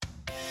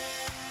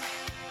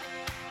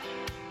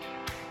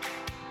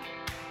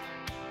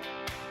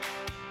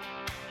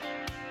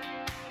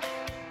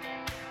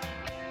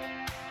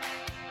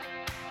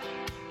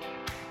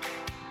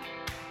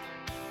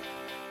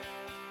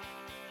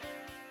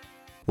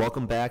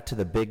Welcome back to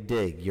The Big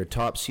Dig, your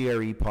top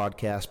CRE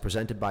podcast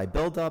presented by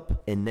Build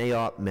Up in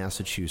Naop,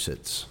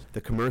 Massachusetts,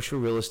 the Commercial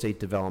Real Estate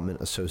Development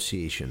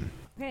Association.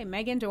 Okay,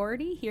 Megan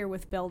Doherty here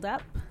with Build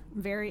Up.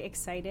 Very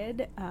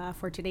excited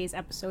for today's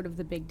episode of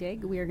The Big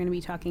Dig. We are going to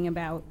be talking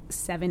about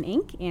 7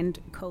 Inc. and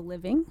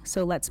co-living.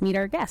 So let's meet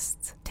our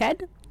guests.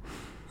 Ted?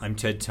 I'm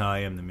Ted Tye.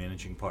 I'm the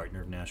managing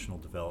partner of National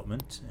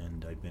Development,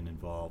 and I've been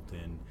involved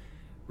in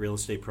real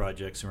estate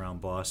projects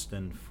around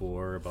Boston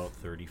for about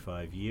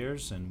 35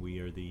 years, and we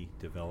are the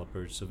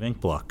developers of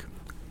Inkblock.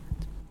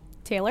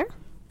 Taylor?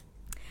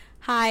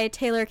 Hi,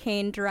 Taylor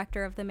Cain,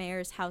 Director of the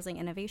Mayor's Housing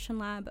Innovation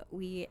Lab.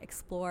 We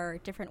explore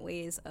different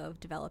ways of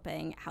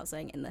developing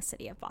housing in the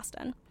city of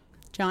Boston.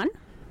 John?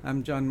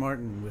 I'm John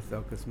Martin with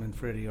Elkus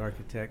Manfredi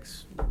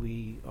Architects.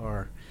 We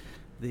are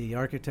the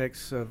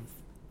architects of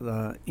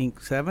Inc.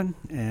 7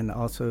 and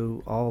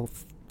also all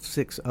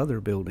 6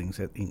 other buildings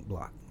at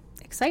Inkblock.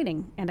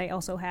 Exciting. And I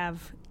also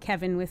have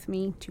Kevin with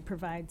me to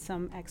provide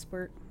some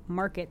expert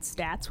market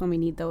stats when we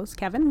need those.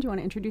 Kevin, do you want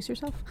to introduce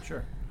yourself?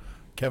 Sure.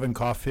 Kevin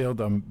Caulfield,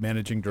 I'm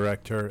Managing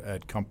Director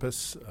at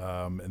Compass.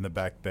 In the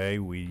Back Bay,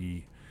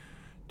 we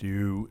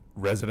do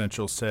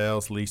residential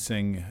sales,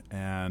 leasing,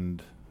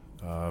 and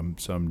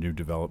some new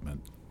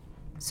development.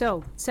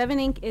 So, 7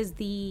 Inc. is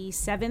the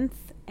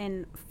 7th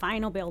and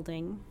final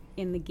building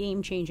in the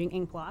game-changing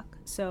Inkblock.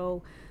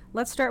 So,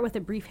 let's start with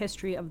a brief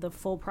history of the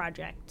full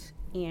project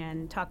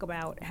and talk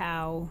about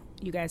how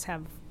you guys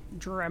have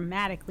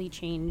dramatically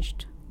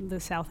changed the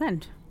South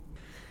End.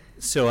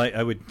 So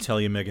I would tell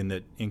you, Megan,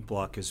 that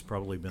Inkblock has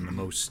probably been the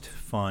most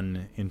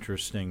fun,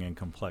 interesting, and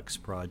complex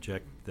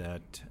project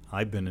that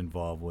I've been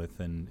involved with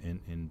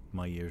in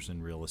my years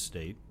in real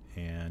estate.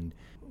 And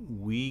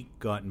we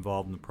got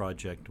involved in the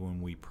project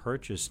when we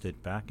purchased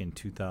it back in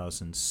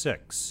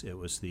 2006. It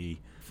was the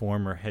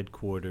former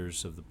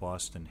headquarters of the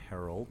Boston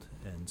Herald,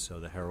 and so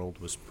the Herald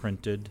was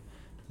printed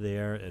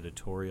there,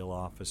 editorial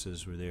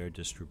offices were there,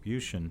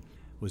 distribution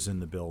was in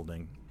the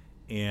building.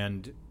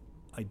 And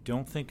I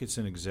don't think it's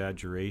an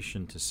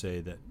exaggeration to say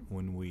that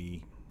when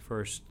we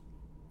first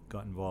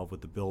got involved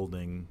with the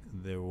building,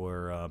 there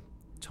were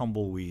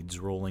tumbleweeds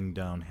rolling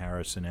down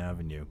Harrison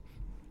Avenue.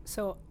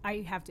 So I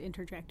have to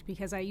interject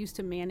because I used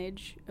to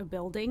manage a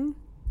building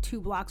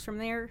 2 blocks from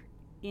there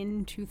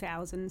in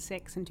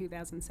 2006 and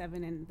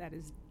 2007, and that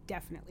is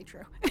definitely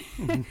true.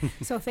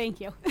 So thank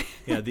you.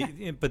 Yeah,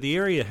 but the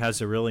area has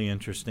a really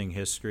interesting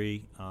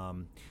history.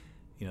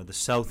 The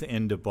south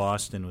end of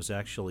Boston was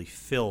actually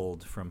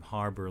filled from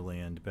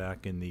Harborland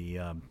back in the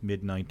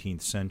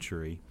mid-19th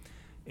century,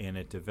 and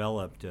it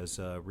developed as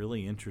a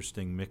really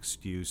interesting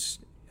mixed-use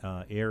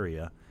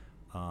area.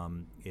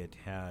 It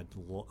had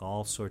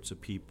all sorts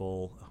of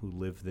people who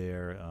lived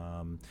there.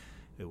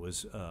 It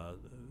was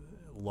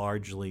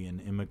largely an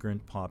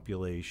immigrant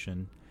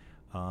population.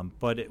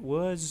 But it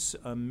was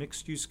a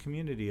mixed-use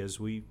community as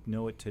we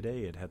know it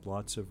today. It had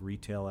lots of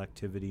retail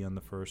activity on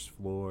the first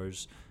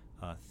floors,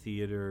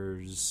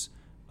 theaters,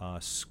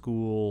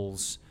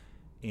 schools,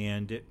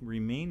 and it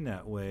remained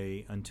that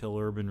way until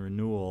urban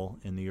renewal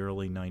in the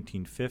early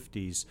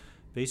 1950s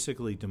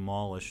basically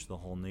demolished the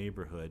whole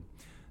neighborhood.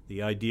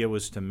 The idea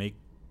was to make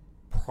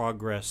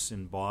progress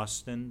in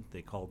Boston.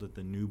 They called it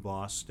the New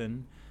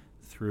Boston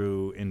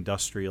through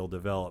industrial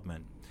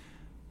development.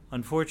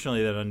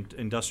 Unfortunately, that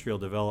industrial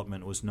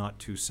development was not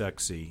too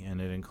sexy,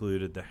 and it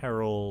included the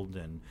Herald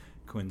and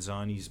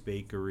Quinzani's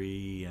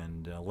Bakery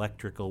and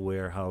electrical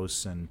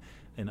warehouse and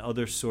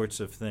other sorts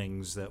of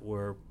things that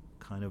were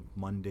kind of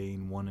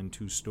mundane 1- and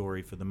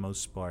 2-story, for the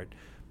most part,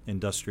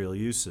 industrial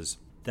uses.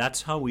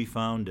 That's how we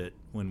found it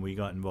when we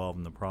got involved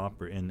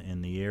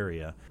in the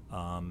area.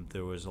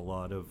 There was a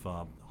lot of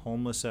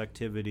homeless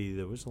activity.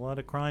 There was a lot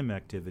of crime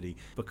activity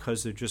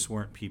because there just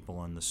weren't people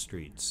on the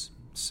streets.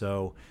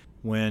 So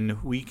when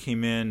we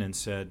came in and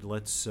said,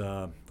 let's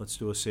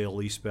do a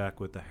sale-leaseback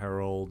with the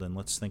Herald, and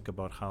let's think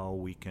about how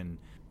we can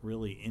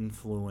really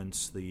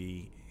influence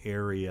the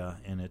area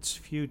and its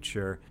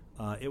future,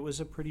 it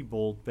was a pretty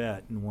bold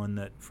bet, and one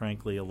that,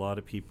 frankly, a lot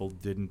of people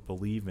didn't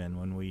believe in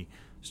when we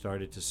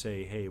started to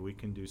say, hey, we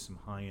can do some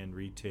high-end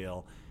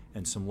retail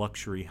and some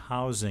luxury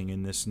housing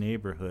in this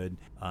neighborhood.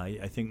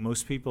 I think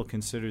most people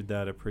considered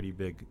that a pretty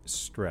big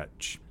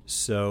stretch.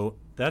 So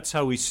that's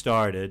how we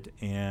started,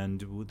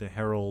 and the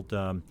Herald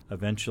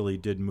eventually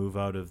did move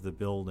out of the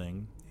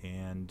building,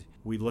 and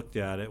we looked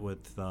at it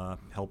with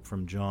help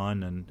from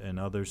John and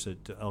others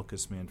at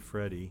Elkus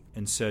Manfredi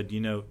and said,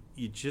 you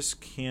just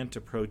can't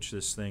approach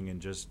this thing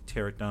and just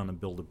tear it down and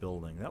build a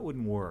building. That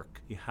wouldn't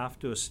work. You have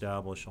to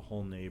establish a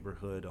whole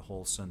neighborhood, a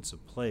whole sense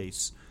of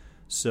place.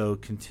 So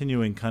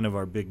continuing kind of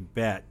our big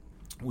bet,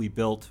 we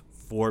built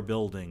 4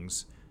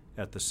 buildings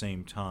at the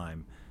same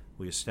time.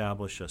 We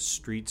established a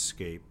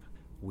streetscape.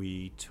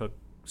 We took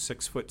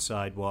 6-foot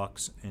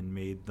sidewalks and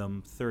made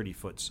them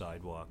 30-foot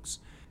sidewalks.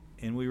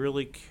 And we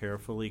really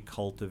carefully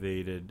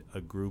cultivated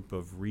a group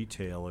of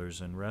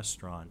retailers and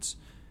restaurants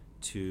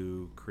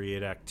to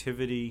create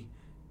activity,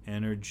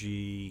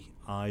 energy,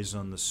 eyes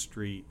on the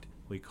street.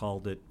 We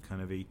called it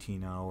kind of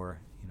 18-hour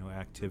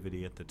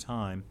activity at the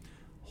time.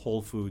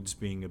 Whole Foods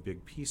being a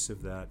big piece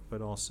of that,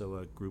 but also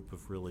a group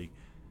of really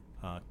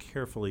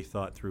carefully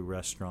thought through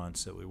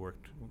restaurants that we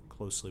worked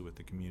closely with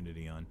the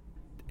community on.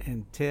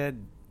 And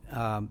Ted,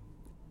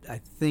 I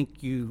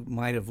think you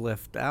might have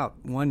left out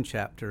one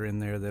chapter in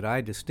there that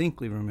I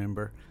distinctly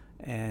remember,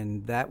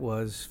 and that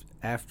was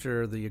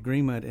after the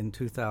agreement in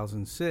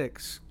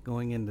 2006,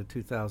 going into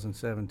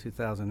 2007,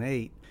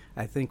 2008,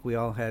 I think we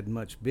all had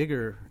much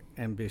bigger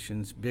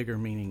ambitions, bigger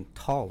meaning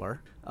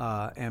taller,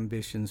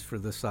 ambitions for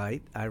the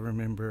site. I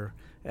remember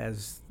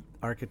as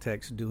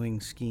architects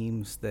doing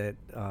schemes that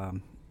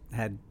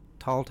had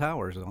tall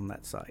towers on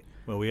that site.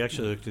 Well, we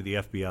actually looked at the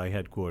FBI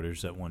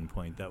headquarters at one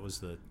point. That was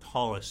the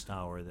tallest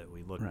tower that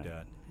we looked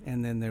at.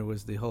 And then there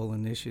was the whole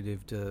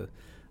initiative to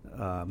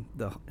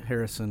the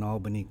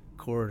Harrison-Albany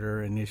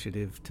corridor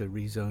initiative to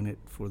rezone it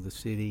for the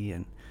city,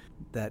 and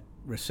that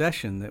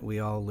recession that we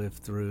all lived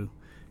through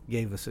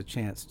gave us a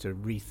chance to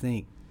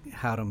rethink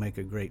how to make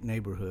a great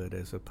neighborhood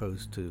as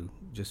opposed to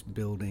just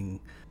building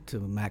to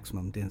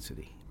maximum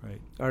density. Right.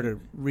 Or to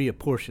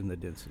reapportion the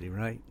density,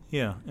 right?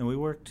 Yeah, and we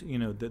worked,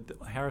 the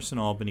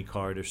Harrison-Albany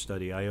corridor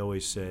study, I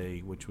always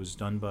say, which was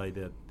done by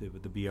the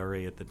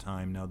BRA at the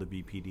time, now the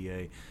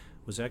BPDA,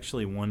 was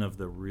actually one of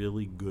the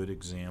really good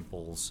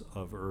examples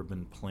of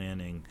urban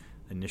planning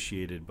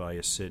initiated by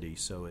a city.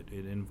 So it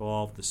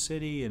involved the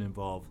city, it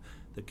involved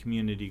the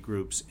community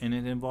groups, and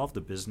it involved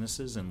the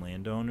businesses and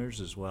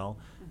landowners as well.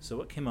 So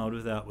what came out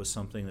of that was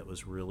something that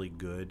was really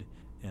good.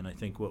 And I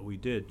think what we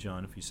did,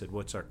 John, if you said,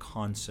 what's our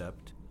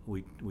concept?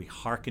 We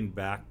hearkened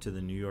back to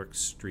the New York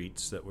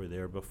streets that were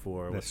there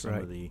before with some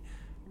of the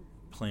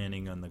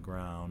planning on the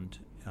ground.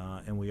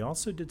 And we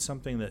also did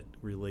something that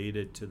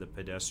related to the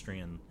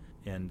pedestrian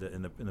and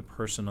the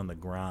person on the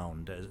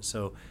ground.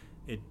 So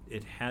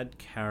it had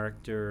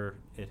character,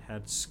 it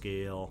had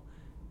scale,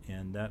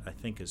 and that, I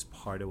think, is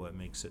part of what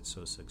makes it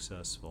so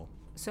successful.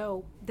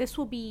 So this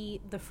will be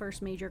the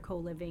first major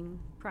co-living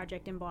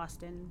project in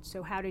Boston.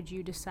 So how did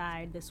you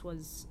decide this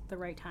was the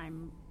right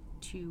time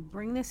to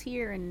bring this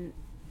here? And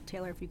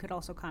Taylor, if you could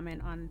also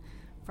comment on,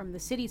 from the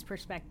city's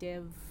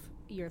perspective,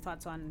 your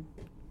thoughts on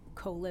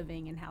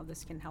co-living and how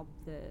this can help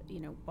the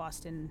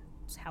Boston's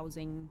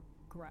housing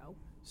grow.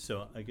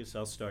 So I guess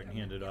I'll start and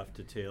hand it off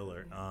to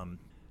Taylor.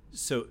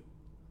 So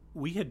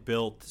we had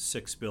built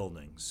 6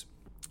 buildings,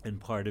 and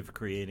part of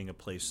creating a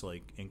place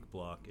like Ink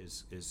Block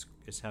is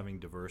having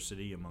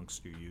diversity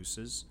amongst your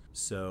uses.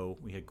 So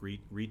we had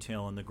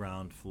retail on the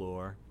ground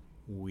floor.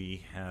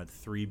 We had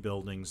 3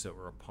 buildings that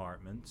were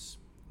apartments.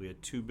 We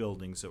had 2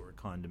 buildings that were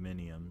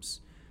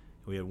condominiums.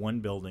 We had 1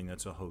 building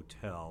that's a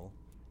hotel.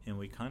 And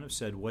we kind of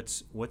said,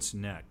 what's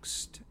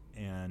next?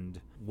 And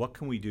what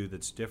can we do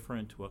that's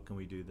different? What can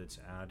we do that's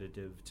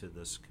additive to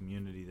this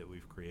community that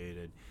we've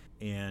created?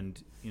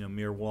 And,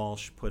 Mayor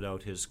Walsh put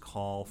out his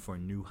call for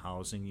new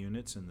housing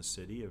units in the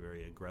city, a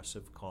very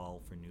aggressive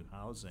call for new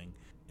housing.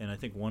 And I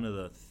think one of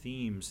the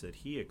themes that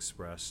he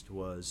expressed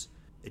was,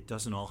 it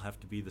doesn't all have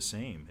to be the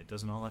same. It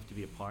doesn't all have to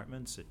be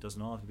apartments. It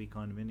doesn't all have to be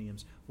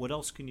condominiums. What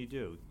else can you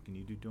do? Can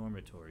you do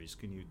dormitories?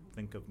 Can you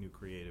think of new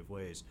creative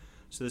ways?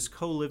 So this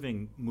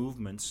co-living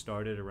movement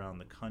started around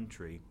the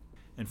country.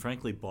 And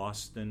frankly,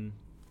 Boston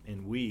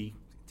and we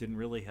didn't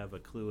really have a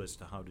clue as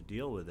to how to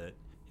deal with it.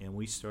 And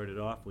we started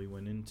off, we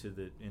went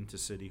into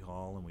City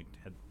Hall, and we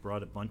had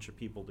brought a bunch of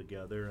people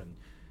together, and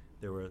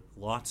there were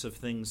lots of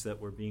things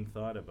that were being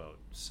thought about: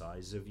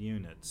 size of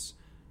units,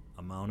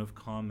 amount of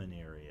common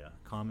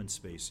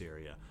space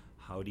area.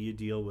 How do you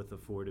deal with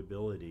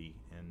affordability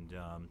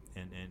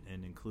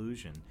and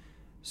inclusion?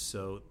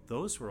 So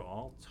those were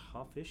all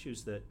tough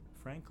issues that,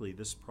 frankly,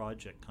 this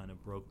project kind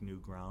of broke new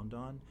ground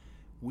on.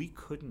 We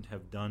couldn't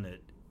have done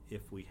it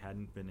if we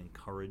hadn't been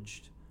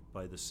encouraged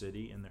by the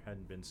city and there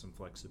hadn't been some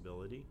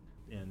flexibility.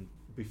 And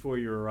before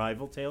your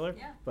arrival, Taylor,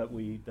 but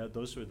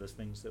those were the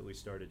things that we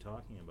started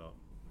talking about.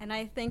 And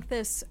I think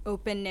this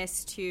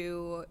openness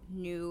to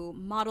new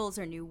models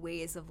or new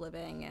ways of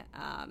living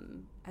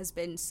has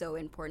been so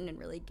important in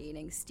really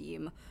gaining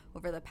steam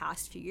over the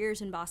past few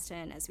years in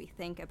Boston, as we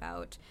think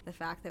about the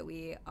fact that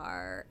we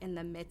are in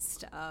the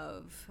midst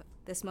of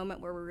this moment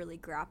where we're really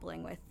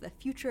grappling with the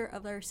future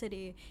of our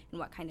city and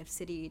what kind of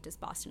city does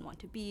Boston want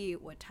to be,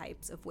 what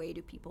types of way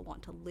do people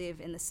want to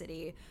live in the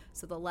city.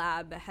 So the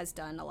lab has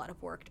done a lot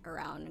of work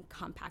around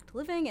compact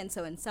living, and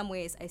so in some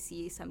ways I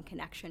see some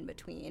connection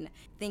between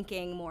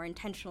thinking more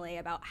intentionally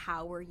about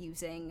how we're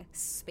using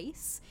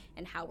space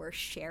and how we're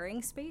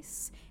sharing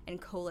space, and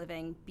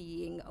co-living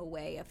being a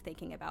way of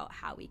thinking about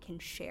how we can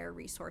share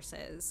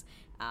resources,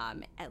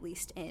 at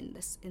least in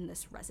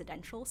this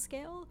residential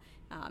scale.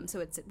 So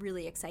it's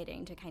really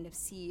exciting to kind of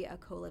see a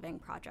co-living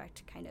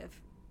project kind of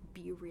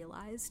be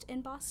realized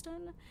in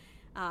Boston.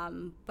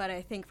 But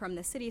I think from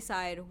the city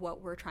side,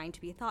 what we're trying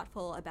to be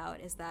thoughtful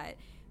about is that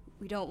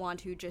we don't want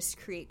to just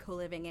create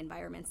co-living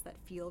environments that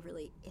feel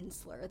really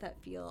insular,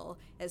 that feel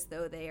as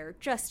though they are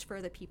just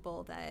for the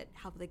people that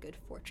have the good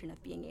fortune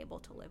of being able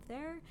to live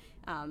there,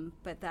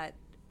 but that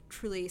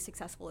truly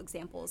successful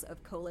examples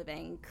of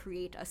co-living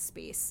create a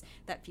space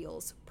that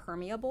feels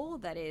permeable,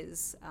 that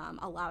is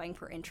allowing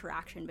for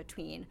interaction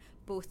between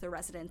both the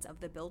residents of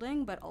the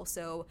building, but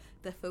also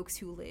the folks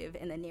who live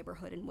in the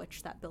neighborhood in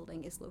which that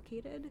building is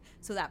located.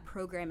 So that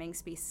programming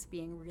space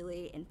being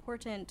really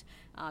important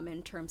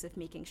in terms of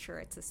making sure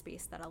it's a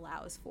space that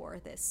allows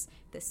for this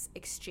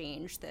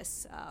exchange,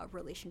 this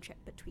relationship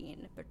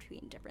between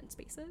different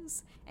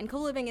spaces. And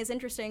co-living is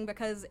interesting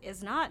because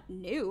it's not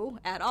new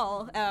at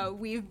all.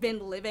 We've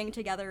been living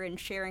together and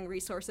sharing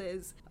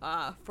resources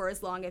for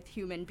as long as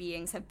human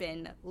beings have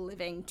been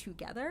living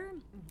together.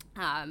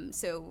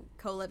 So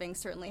co-living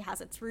certainly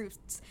has its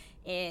roots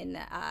in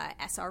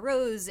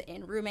SROs,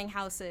 in rooming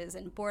houses,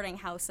 in boarding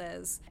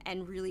houses,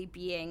 and really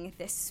being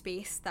this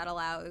space that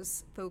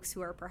allows folks who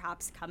are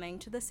perhaps coming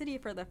to the city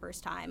for the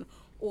first time,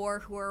 or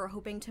who are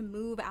hoping to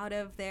move out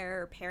of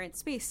their parent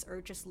space, or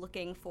just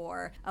looking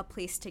for a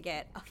place to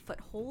get a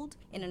foothold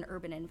in an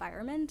urban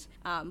environment,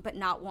 but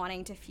not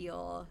wanting to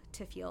feel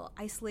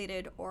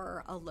isolated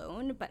or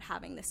alone, but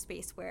having the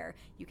space where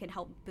you can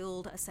help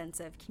build a sense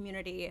of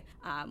community,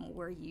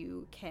 where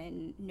you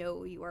can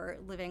know you are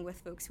living with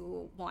folks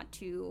who want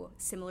to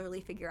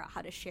similarly figure out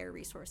how to share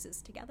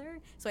resources together.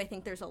 So I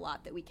think there's a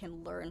lot that we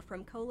can learn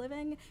from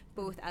co-living,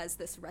 both as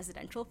this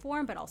residential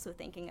form, but also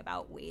thinking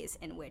about ways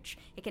in which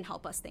it can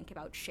help us think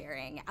about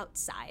sharing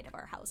outside of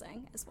our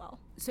housing as well.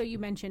 So you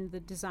mentioned the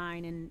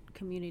design and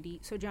community.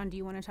 So John, do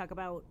you want to talk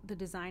about the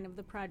design of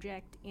the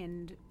project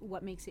and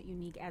what makes it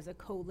unique as a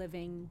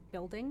co-living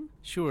building?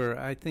 Sure.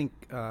 I think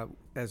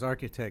as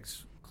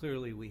architects,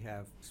 clearly we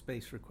have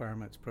space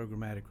requirements,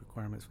 programmatic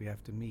requirements we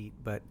have to meet.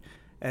 But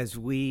as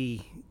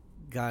we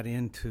got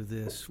into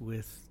this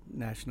with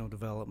national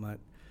development,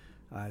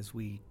 as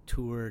we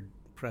toured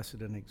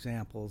precedent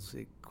examples,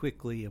 it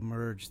quickly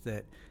emerged that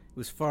it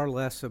was far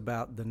less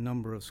about the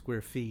number of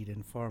square feet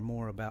and far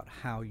more about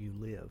how you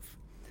live.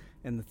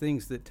 And the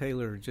things that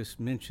Taylor just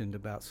mentioned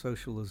about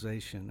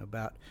socialization,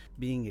 about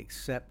being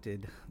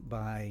accepted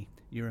by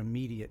your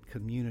immediate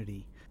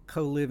community,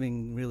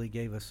 co-living really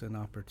gave us an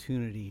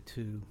opportunity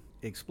to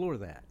explore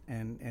that,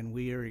 and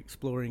we are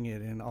exploring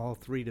it in all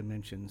three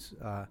dimensions.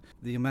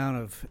 The amount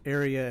of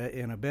area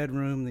in a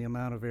bedroom, the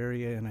amount of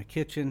area in a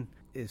kitchen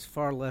is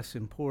far less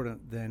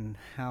important than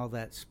how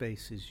that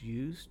space is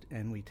used,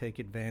 and we take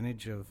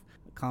advantage of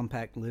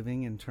compact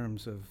living in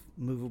terms of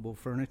movable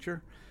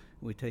furniture.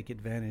 We take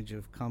advantage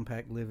of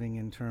compact living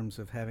in terms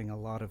of having a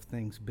lot of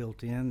things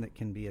built in that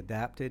can be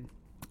adapted.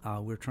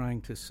 We're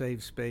trying to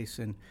save space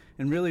and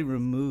really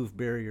remove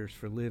barriers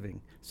for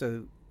living.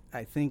 So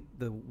I think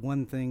the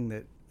one thing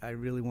that I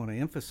really want to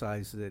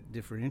emphasize that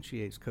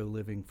differentiates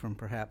co-living from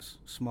perhaps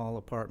small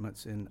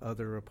apartments in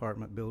other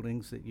apartment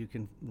buildings that you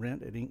can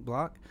rent at Ink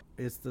Block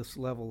is this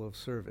level of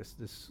service,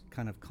 this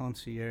kind of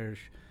concierge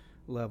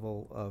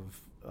level of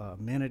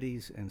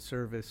amenities and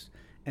service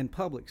and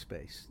public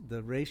space.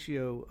 The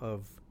ratio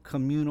of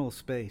communal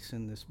space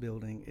in this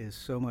building is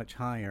so much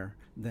higher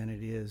than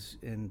it is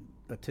in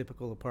a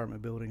typical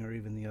apartment building or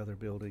even the other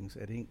buildings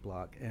at Ink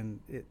Block. And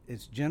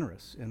it's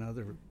generous in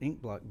other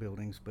Ink Block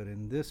buildings, but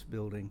in this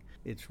building,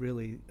 it's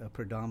really a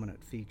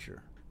predominant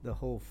feature. The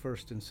whole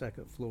first and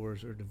second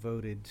floors are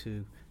devoted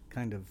to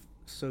kind of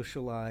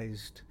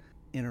socialized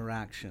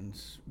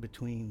interactions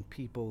between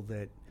people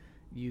that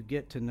you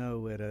get to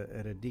know at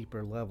a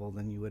deeper level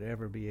than you would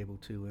ever be able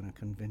to in a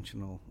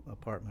conventional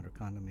apartment or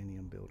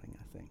condominium building,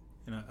 I think.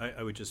 And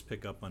I would just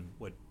pick up on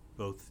what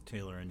both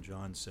Taylor and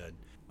John said.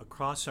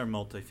 Across our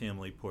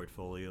multifamily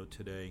portfolio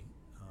today,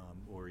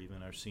 or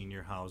even our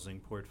senior housing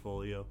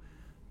portfolio,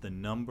 the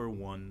number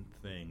one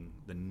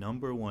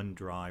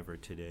driver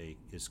today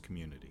is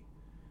community.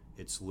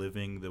 It's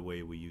living the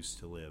way we used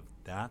to live.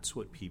 That's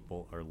what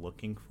people are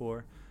looking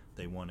for.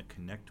 They want to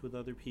connect with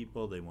other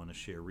people. They want to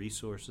share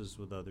resources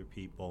with other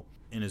people.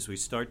 And as we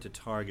start to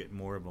target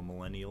more of a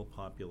millennial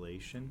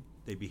population,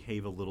 they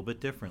behave a little bit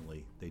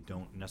differently. They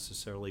don't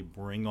necessarily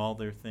bring all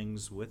their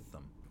things with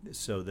them.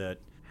 So that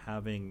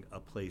having a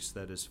place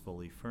that is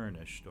fully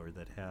furnished or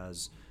that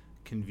has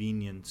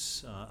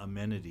convenience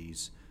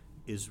amenities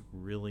is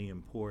really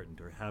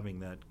important, or having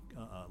that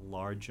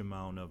large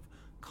amount of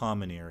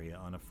common area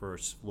on a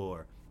first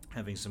floor,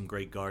 having some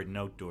great garden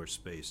outdoor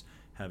space,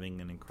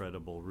 having an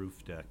incredible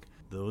roof deck.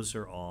 Those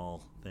are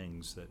all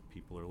things that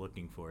people are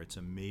looking for. It's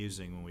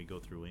amazing when we go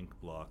through Ink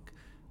Block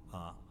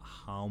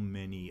how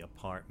many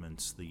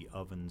apartments the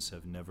ovens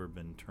have never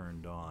been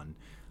turned on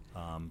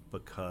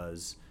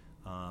because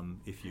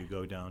if you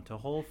go down to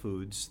Whole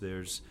Foods,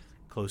 there's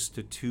close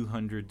to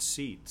 200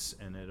 seats,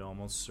 and it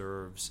almost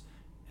serves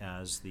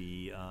as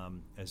the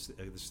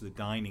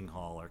dining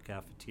hall or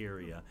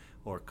cafeteria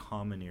or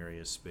common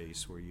area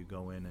space where you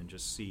go in and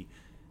just see.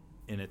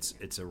 And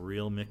it's a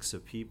real mix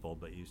of people,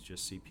 but you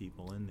just see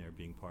people in there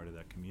being part of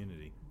that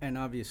community. And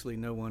obviously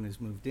no one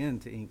has moved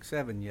into Inc.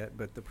 7 yet,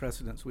 but the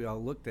precedents we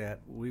all looked at,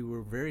 we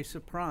were very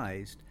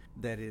surprised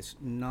that it's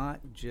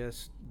not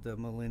just the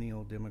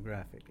millennial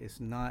demographic. It's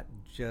not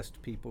just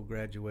people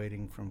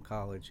graduating from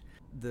college.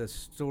 The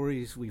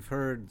stories we've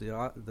heard,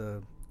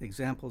 the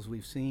examples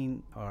we've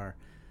seen are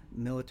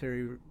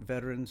military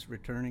veterans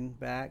returning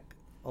back,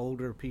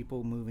 older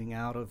people moving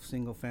out of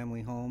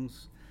single-family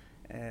homes,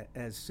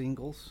 as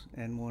singles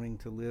and wanting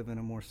to live in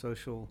a more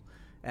social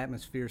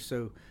atmosphere.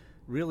 So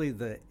really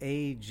the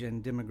age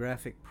and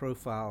demographic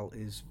profile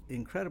is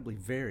incredibly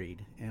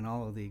varied in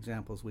all of the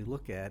examples we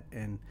look at,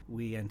 and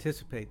we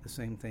anticipate the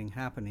same thing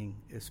happening,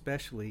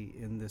 especially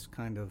in this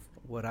kind of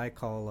what I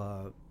call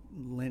a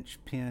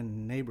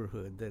linchpin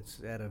neighborhood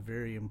that's at a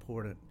very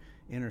important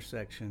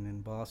intersection in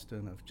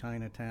Boston of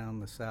Chinatown,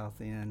 the South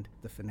End,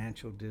 the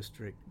financial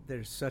district.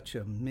 There's such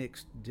a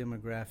mixed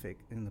demographic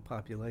in the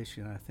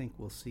population. I think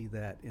we'll see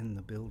that in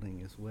the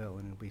building as well,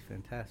 and it'll be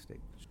fantastic.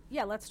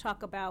 Yeah, let's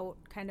talk about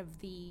kind of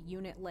the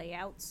unit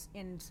layouts.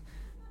 And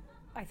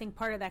I think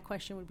part of that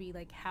question would be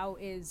like, how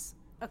is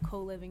a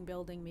co-living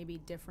building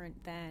maybe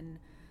different than,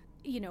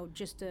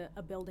 just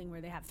a building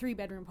where they have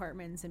 3-bedroom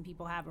apartments and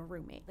people have a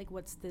roommate? Like,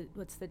 what's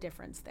the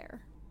difference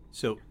there?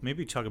 So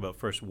maybe talk about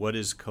first what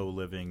is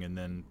co-living, and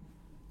then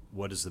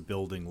what does the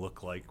building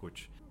look like,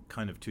 which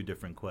kind of two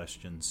different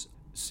questions.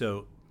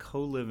 So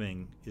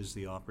co-living is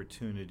the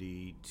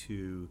opportunity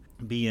to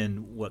be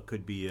in what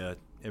could be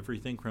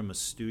everything from a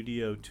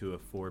studio to a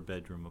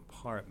 4-bedroom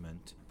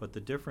apartment. But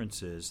the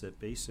difference is that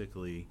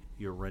basically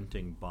you're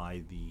renting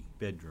by the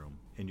bedroom.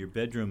 And your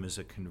bedroom is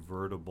a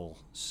convertible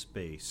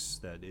space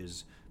that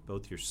is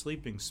both your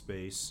sleeping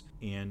space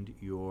and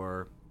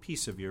your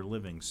piece of your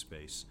living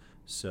space.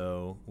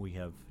 So we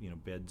have,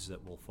 beds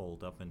that will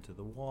fold up into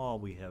the wall.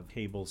 We have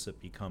tables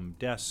that become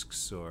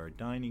desks or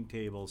dining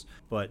tables,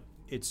 but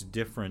it's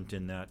different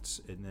in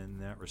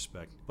that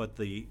respect. But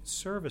the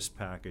service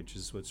package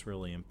is what's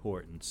really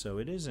important. So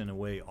it is, in a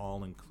way,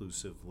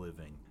 all-inclusive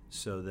living,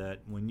 so that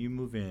when you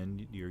move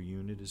in, your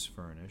unit is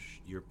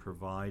furnished. You're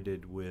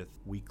provided with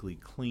weekly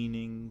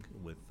cleaning,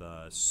 with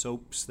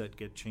soaps that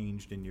get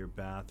changed in your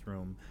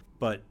bathroom,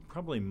 but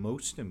probably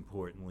most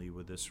importantly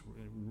with this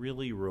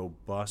really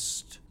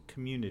robust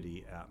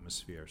community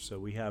atmosphere. So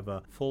we have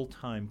a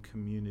full-time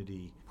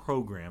community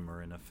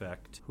programmer, in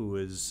effect, who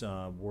is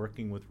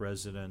working with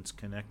residents,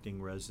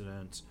 connecting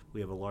residents.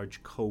 We have a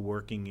large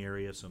co-working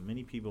area, so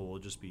many people will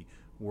just be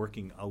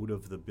working out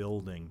of the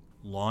building.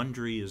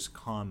 Laundry is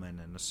common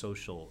and a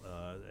social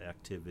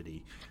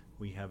activity.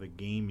 We have a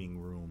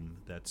gaming room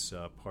that's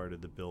part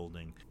of the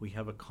building. We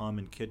have a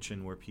common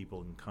kitchen where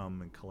people can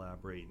come and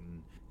collaborate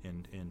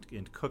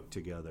and cook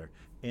together.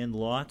 And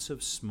lots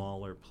of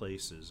smaller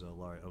places.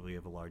 We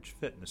have a large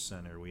fitness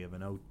center. We have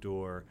an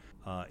outdoor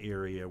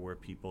area where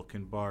people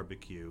can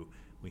barbecue.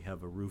 We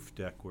have a roof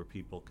deck where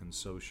people can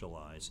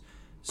socialize.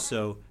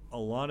 So a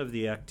lot of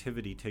the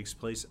activity takes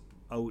place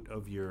out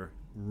of your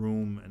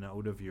room and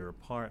out of your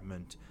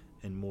apartment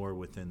and more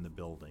within the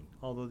building,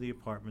 although the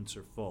apartments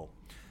are full.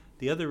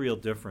 The other real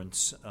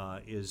difference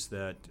is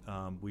that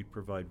we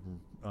provide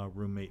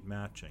roommate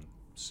matching.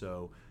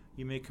 So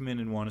you may come in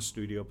and want a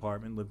studio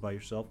apartment, live by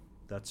yourself.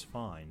 That's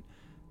fine.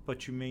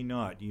 But you may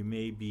not. You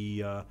may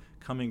be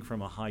coming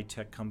from a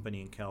high-tech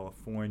company in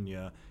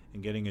California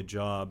and getting a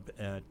job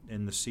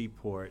in the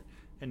seaport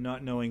and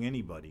not knowing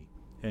anybody,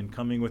 and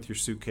coming with your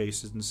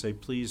suitcases and say,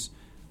 please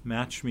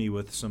match me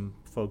with some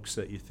folks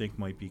that you think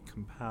might be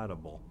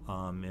compatible.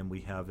 And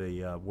we have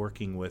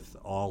working with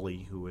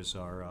Ollie, who is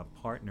our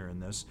partner in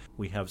this,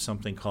 we have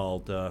something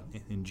called,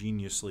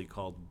 ingeniously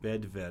called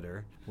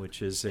Bedvetter,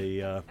 which is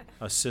a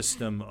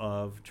system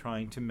of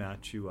trying to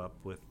match you up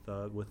with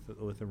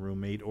a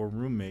roommate or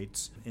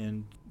roommates,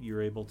 and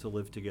you're able to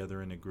live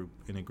together in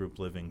a group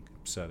living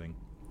setting.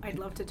 I'd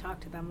love to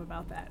talk to them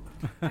about that.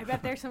 I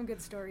bet there's some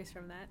good stories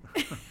from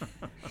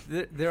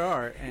that. There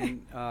are,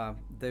 and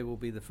they will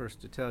be the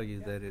first to tell you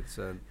that it's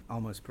an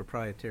almost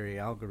proprietary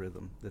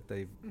algorithm that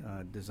they've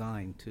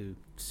designed to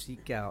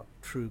seek out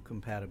true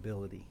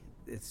compatibility.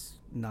 It's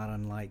not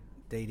unlike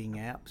dating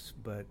apps,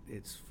 but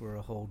it's for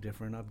a whole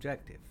different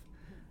objective.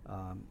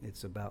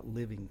 It's about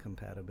living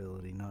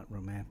compatibility, not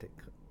romantic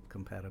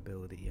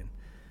compatibility.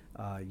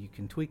 And you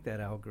can tweak that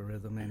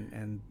algorithm,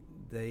 and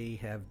they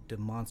have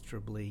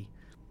demonstrably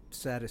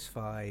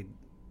satisfied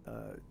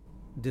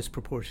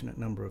disproportionate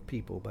number of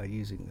people by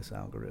using this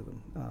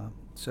algorithm.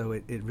 So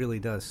it really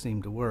does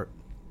seem to work.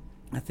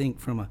 I think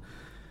from a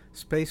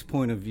space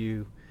point of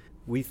view,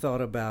 we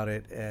thought about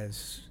it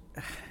as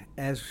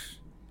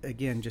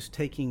again, just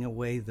taking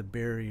away the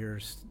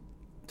barriers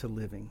to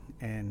living.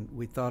 And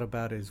we thought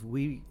about as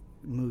we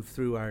move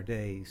through our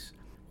days,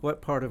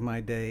 what part of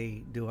my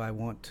day do I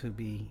want to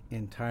be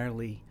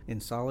entirely in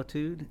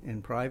solitude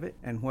and private?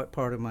 And what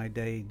part of my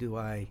day do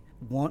I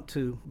want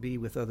to be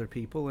with other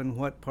people? And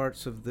what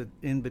parts of the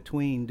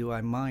in-between do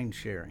I mind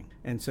sharing?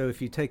 And so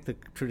if you take the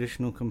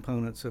traditional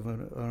components of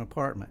an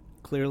apartment,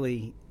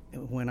 clearly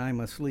when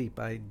I'm asleep,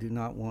 I do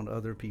not want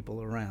other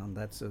people around.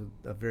 That's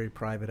a very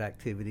private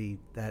activity.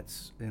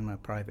 That's in my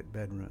private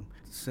bedroom.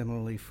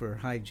 Similarly for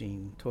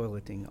hygiene,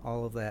 toileting,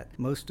 all of that.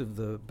 Most of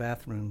the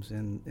bathrooms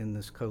in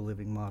this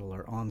co-living model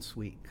are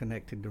en-suite,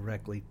 connected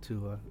directly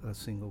to a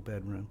single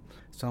bedroom.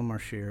 Some are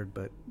shared,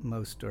 but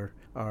most are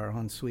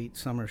en-suite.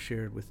 Some are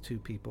shared with 2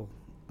 people.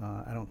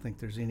 I don't think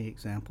there's any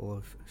example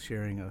of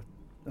sharing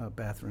a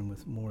bathroom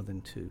with more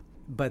than 2.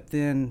 But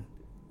then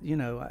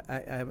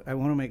I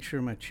want to make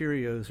sure my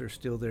Cheerios are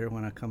still there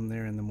when I come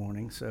there in the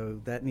morning, so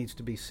that needs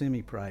to be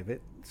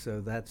semi-private.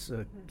 So that's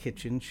a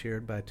kitchen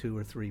shared by 2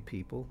 or 3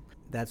 people.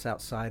 That's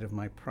outside of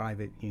my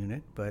private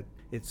unit, but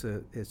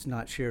it's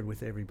not shared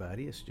with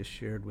everybody. It's just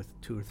shared with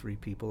 2 or 3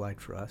 people I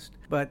trust.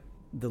 But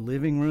the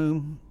living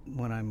room,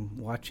 when I'm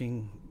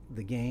watching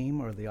the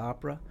game or the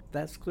opera,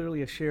 that's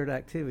clearly a shared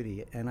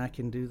activity, and I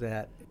can do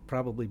that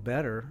probably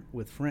better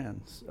with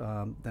friends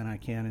than I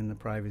can in the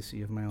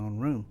privacy of my own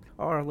room.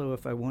 Or although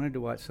if I wanted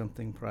to watch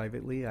something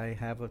privately, I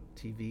have a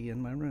TV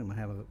in my room. I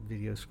have a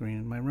video screen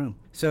in my room.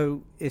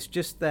 So it's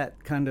just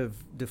that kind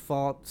of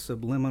default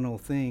subliminal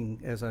thing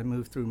as I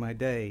move through my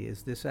day.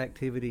 Is this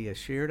activity a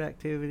shared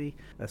activity,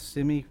 a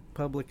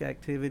semi-public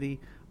activity,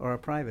 or a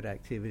private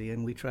activity?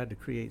 And we tried to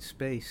create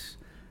space,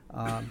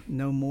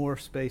 no more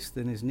space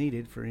than is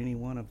needed for any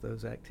one of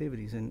those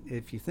activities. And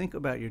if you think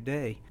about your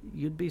day,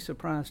 you'd be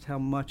surprised how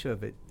much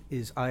of it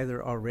is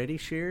either already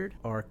shared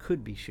or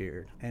could be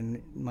shared, and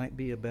it might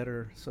be a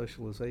better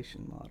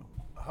socialization model.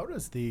 How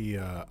does the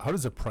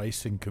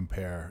pricing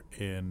compare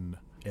in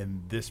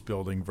this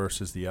building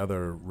versus the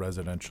other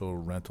residential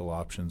rental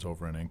options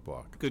over in Ink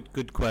Block?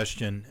 Good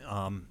question.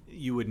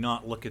 You would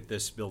not look at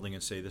this building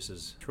and say this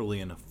is truly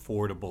an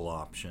affordable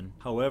option.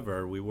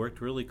 However, we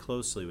worked really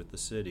closely with the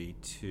city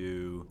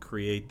to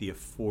create the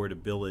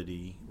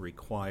affordability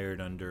required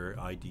under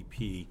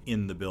IDP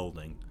in the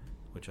building,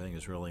 which I think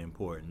is really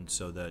important,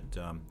 so that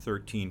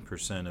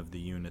 13% of the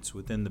units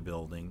within the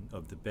building,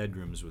 of the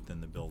bedrooms within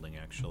the building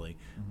actually,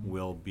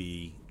 will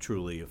be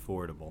truly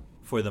affordable.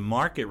 For the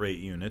market rate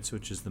units,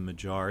 which is the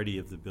majority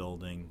of the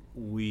building,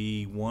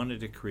 we wanted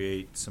to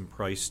create some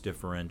price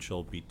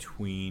differential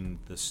between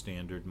the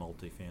standard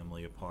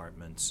multifamily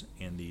apartments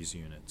and these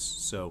units.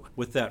 So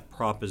with that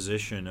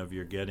proposition of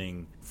you're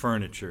getting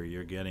furniture,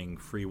 you're getting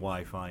free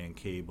Wi-Fi and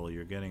cable,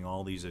 you're getting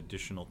all these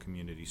additional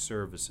community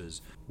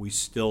services, we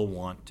still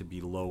want to be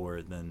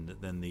lower than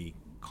the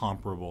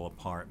comparable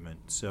apartment.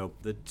 So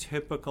the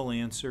typical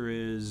answer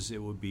is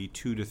it would be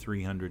 $200 to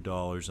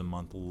 $300 a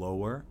month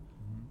lower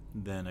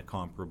than a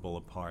comparable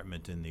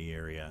apartment in the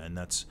area, and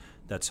that's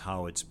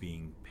how it's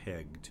being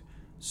pegged.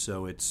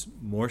 So it's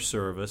more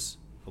service,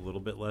 a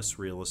little bit less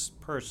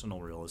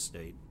personal real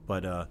estate,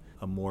 but a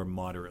more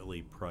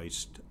moderately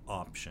priced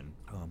option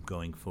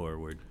going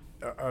forward.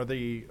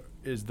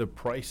 Is the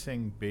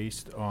pricing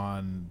based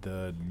on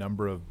the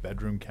number of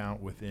bedroom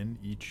count within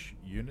each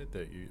unit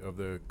of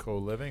the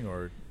co-living,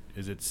 or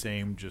is it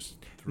same just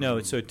through? No,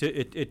 so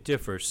it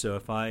differs. So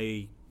if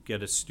I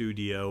get a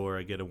studio or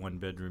I get a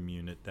 1-bedroom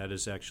unit, that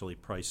is actually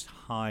priced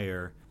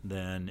higher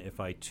than if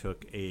I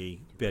took a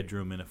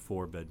bedroom in a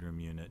 4-bedroom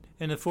unit.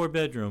 In a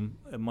 4-bedroom,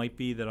 it might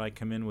be that I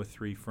come in with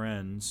 3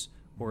 friends,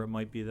 or it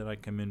might be that I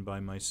come in by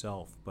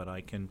myself, but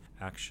I can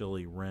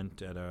actually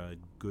rent at a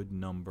good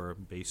number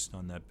based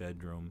on that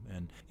bedroom.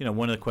 And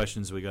one of the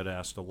questions we got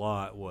asked a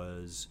lot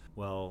was,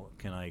 well,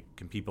 can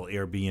people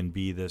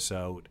Airbnb this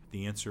out?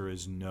 The answer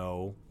is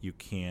no, you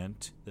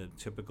can't. The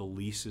typical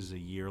lease is a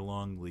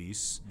year-long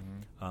lease.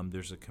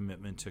 There's a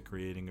commitment to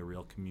creating a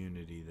real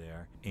community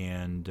there,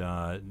 and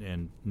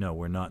no,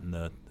 we're not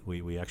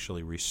we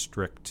actually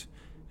restrict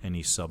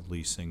any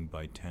subleasing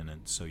by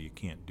tenants, so you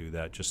can't do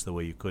that just the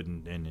way you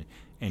couldn't in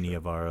any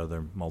of our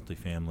other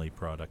multifamily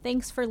products.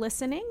 Thanks for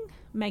listening.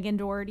 Megan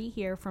Doherty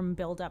here from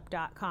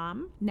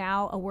buildup.com.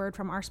 Now a word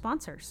from our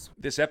sponsors.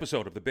 This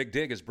episode of The Big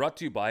Dig is brought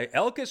to you by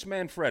Elkus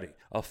Manfredi,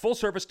 a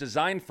full-service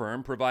design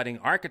firm providing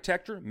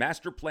architecture,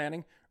 master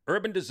planning,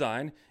 urban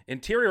design,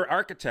 interior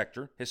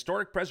architecture,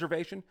 historic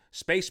preservation,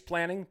 space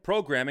planning,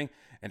 programming,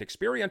 and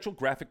experiential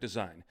graphic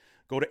design.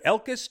 Go to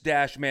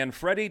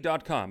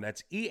elkus-manfredi.com.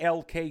 That's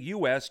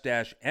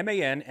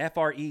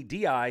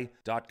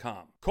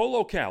elkus-manfredi.com.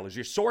 CoLocal is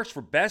your source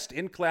for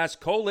best-in-class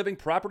co-living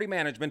property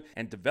management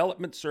and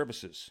development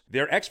services.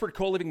 Their expert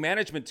co-living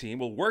management team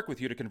will work with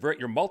you to convert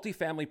your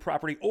multifamily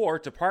property or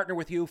to partner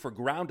with you for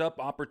ground-up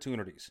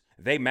opportunities.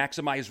 They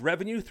maximize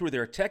revenue through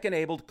their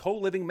tech-enabled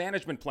co-living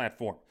management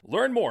platform.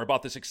 Learn more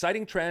about this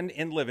exciting trend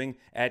in living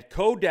at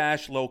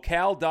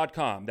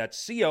co-local.com.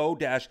 That's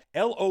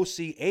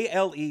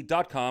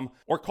co-locale.com,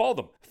 or call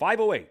them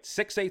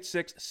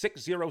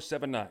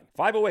 508-686-6079.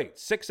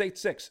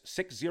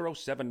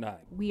 508-686-6079.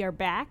 We are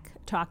back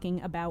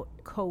talking about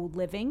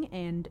co-living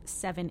and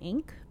 7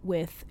 Inc.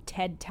 with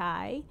Ted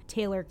Tye,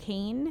 Taylor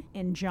Cain,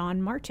 and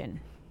John Martin.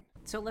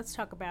 So let's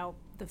talk about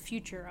the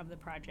future of the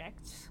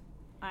project.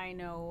 I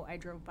know I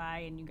drove by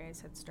and you guys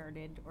had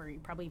started, or you're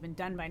probably even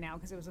done by now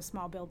because it was a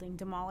small building,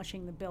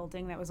 demolishing the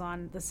building that was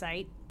on the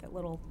site, that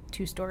little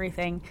 2-story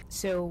thing.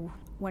 So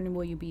when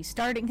will you be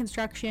starting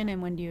construction,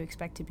 and when do you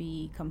expect to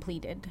be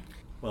completed?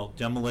 Well,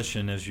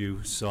 demolition, as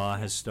you saw,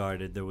 has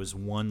started. There was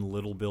one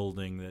little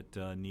building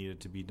that needed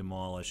to be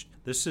demolished.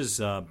 This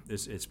is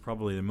it's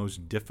probably the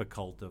most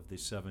difficult of the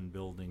 7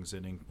 buildings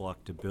at Ink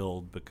Block to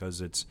build, because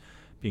it's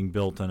being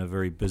built on a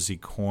very busy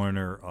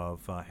corner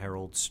of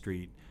Herald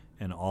Street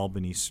and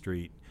Albany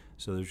Street.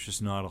 So there's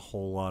just not a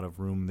whole lot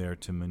of room there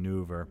to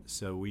maneuver.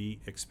 So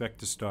we expect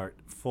to start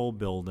full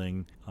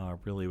building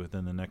really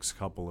within the next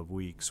couple of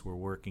weeks. We're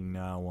working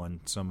now on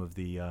some of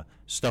the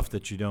stuff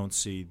that you don't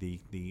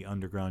see, the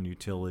underground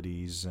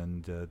utilities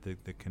and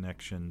the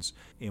connections.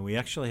 And we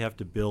actually have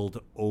to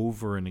build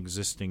over an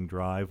existing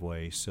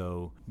driveway,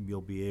 so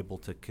you'll be able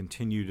to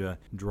continue to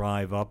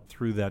drive up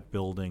through that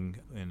building,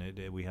 and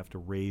we have to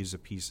raise a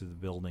piece of the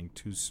building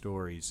 2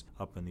 stories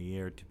up in the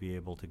air to be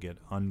able to get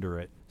under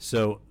it.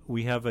 So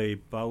we have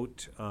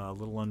about a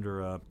little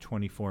under a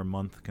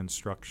 24-month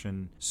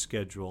construction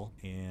schedule,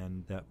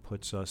 and that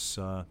puts us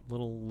a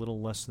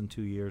little less than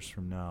 2 years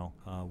from now.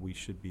 We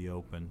should be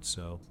open,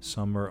 so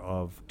summer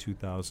of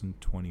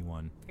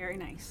 2021. Very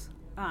nice.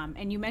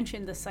 And you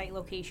mentioned the site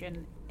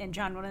location, and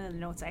John, one of the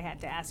notes I had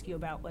to ask you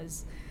about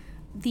was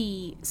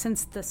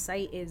since the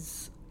site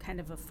is kind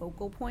of a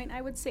focal point,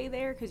 I would say,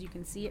 there, because you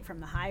can see it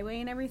from the highway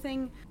and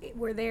everything.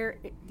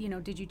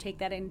 Did you take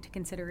that into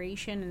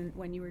consideration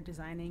when you were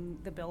designing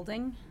the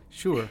building?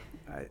 Sure.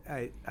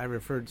 I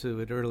referred to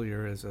it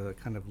earlier as a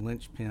kind of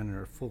linchpin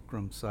or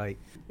fulcrum site.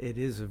 It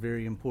is a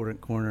very important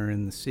corner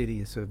in the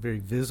city. It's a very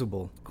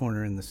visible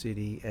corner in the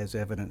city, as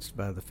evidenced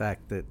by the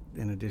fact that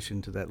in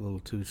addition to that little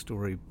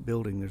 2-story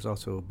building, there's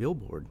also a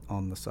billboard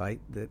on the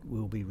site that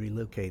we'll be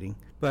relocating.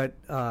 But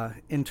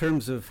in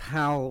terms of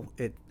how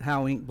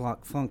Ink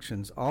Block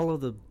functions, all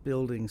of the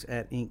buildings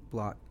at Ink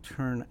Block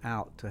turn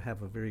out to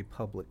have a very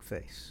public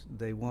face.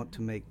 They want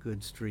to make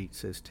good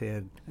streets, as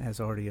Ted has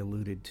already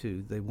alluded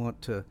to. They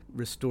want to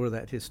restore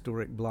that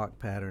historic block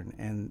pattern.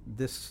 And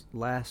this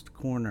last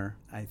corner,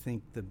 I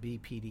think the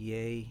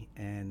BPDA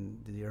and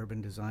the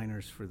urban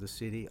designers for the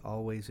city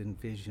always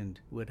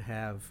envisioned would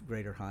have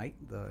greater height.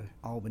 The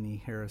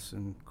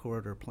Albany-Harrison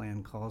corridor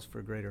plan calls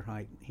for greater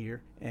height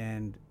here.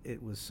 And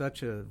it was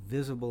such a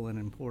visible and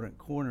important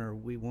corner,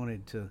 we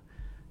wanted to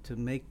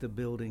make the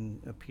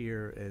building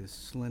appear as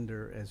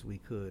slender as we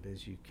could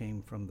as you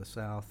came from the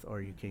south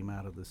or you came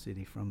out of the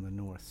city from the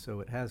north.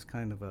 So it has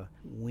kind of a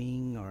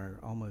wing or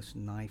almost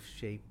knife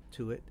shape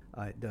to it.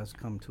 It does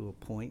come to a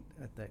point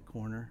at that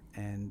corner,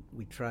 and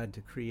we tried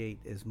to create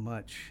as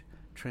much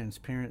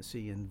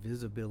transparency and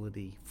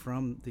visibility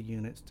from the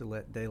units to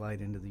let daylight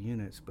into the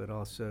units, but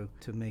also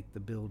to make the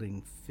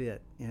building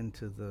fit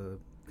into the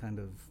kind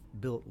of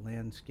built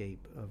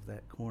landscape of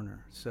that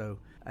corner. So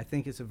I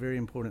think it's a very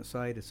important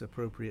site. It's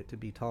appropriate to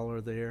be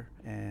taller there,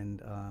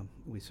 and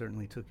we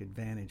certainly took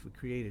advantage. We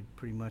created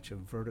pretty much a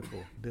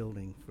vertical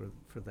building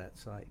for that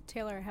site.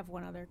 Taylor, I have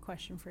one other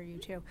question for you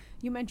too.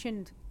 You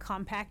mentioned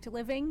compact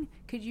living.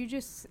 Could you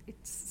just,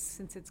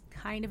 since it's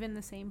kind of in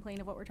the same plane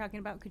of what we're talking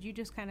about, could you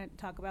just kind of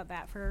talk about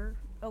that for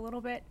a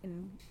little bit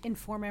and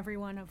inform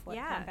everyone of what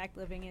compact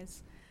living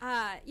is?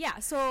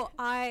 So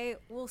I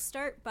will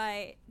start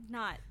by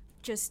not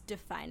just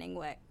defining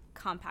what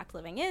compact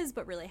living is,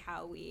 but really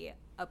how we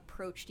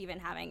approached even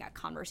having a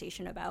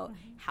conversation about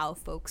how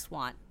folks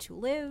want to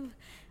live.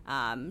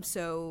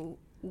 So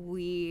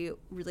we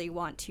really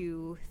want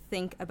to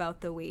think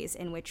about the ways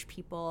in which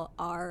people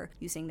are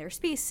using their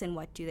space and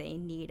what do they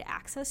need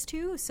access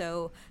to.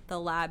 So the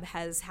lab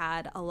has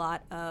had a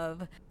lot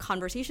of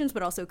conversations,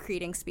 but also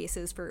creating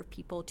spaces for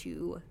people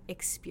to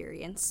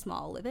experience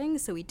small living.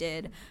 So we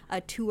did a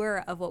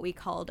tour of what we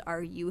called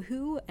our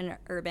YooHoo, an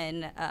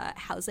urban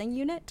housing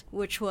unit,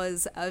 which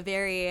was a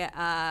very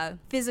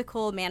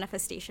physical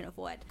manifestation of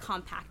what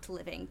compact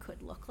living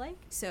could look like.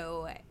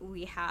 So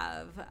we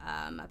have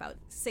about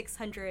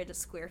 600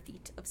 square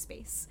feet of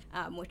space,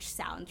 which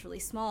sounds really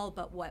small,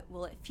 but what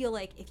will it feel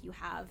like if you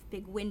have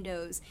big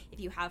windows, if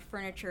you have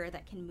furniture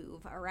that can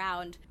move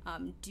around?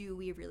 Do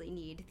we really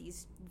need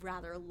these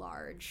rather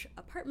large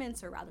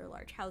apartments or rather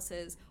large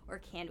houses, or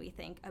can we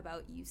think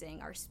about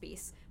using our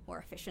space more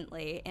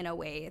efficiently in a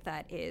way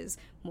that is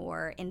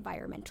more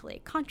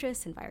environmentally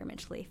conscious,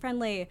 environmentally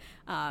friendly,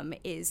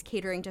 is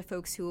catering to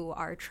folks who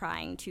are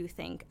trying to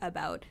think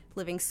about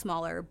living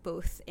smaller,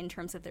 both in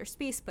terms of their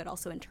space, but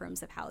also in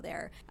terms of how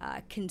they're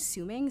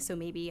consuming. So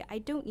maybe I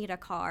don't need a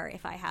car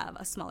if I have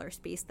a smaller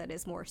space that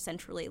is more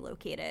centrally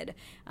located,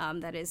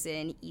 that is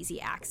in easy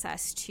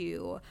access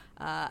to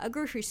a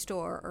grocery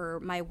store or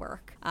my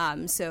work.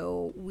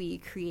 So we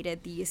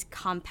created these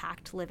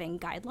compact living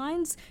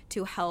guidelines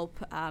to help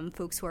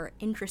folks who are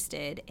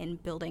interested in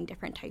building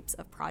different types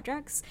of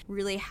projects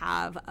really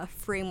have a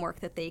framework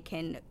that they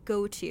can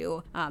go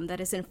to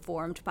that is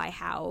informed by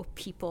how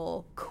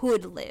people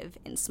could live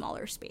in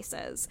smaller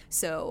spaces.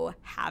 So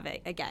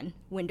again,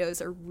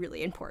 windows are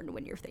really important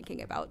when you're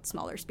thinking about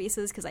smaller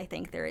spaces, because I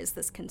think there is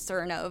this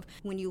concern of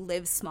when you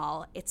live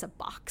small, it's a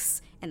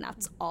box, and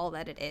that's all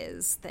that it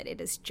is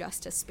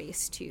just a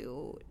space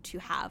to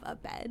have a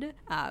bed.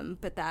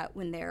 But that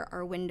when there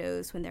are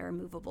windows, when there are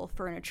movable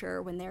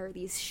furniture, when there are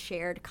these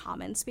shared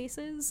common fan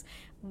spaces,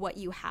 what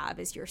you have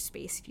is your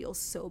space feels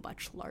so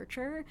much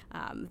larger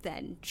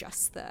than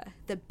just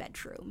the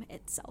bedroom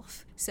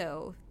itself.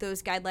 So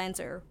those guidelines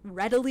are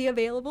readily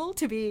available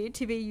to be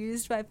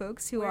used by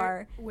folks who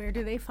are. Where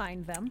do they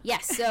find them?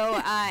 Yes.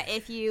 So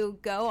if you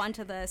go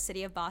onto the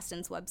City of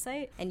Boston's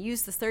website and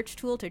use the search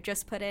tool to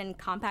just put in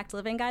compact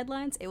living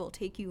guidelines, it will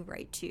take you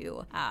right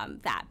to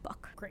that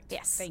book. Great.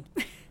 Yes. Thank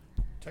you.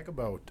 Talk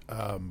about,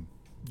 you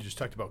just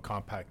talked about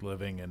compact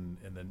living and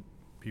then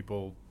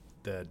people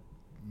that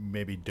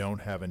maybe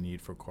don't have a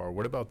need for a car.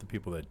 What about the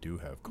people that do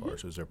have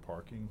cars? Is there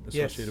parking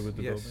associated with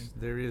the building? Yes,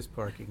 there is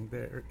parking.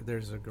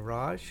 There's a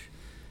garage.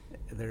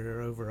 There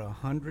are over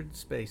 100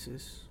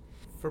 spaces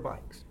for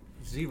bikes,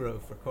 0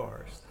 for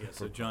cars. Yeah,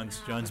 so John's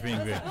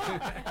being very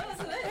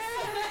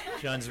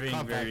John's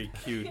being very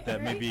cute.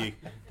 That may be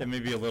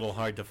a little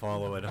hard to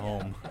follow at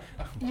home.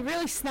 You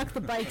really snuck the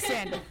bikes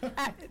in.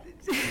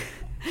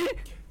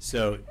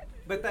 So,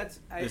 But that's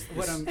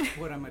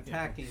what I'm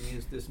attacking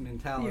is this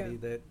mentality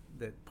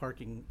that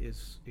parking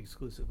is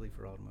exclusively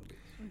for automobiles.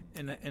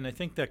 and I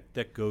think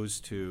that goes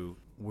to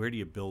where do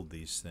you build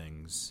these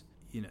things?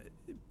 You know,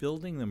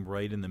 building them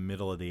right in the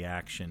middle of the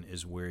action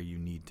is where you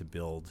need to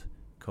build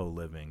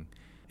co-living.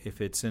 If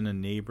it's in a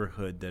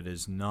neighborhood that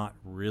is not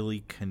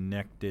really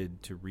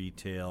connected to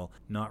retail,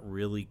 not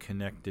really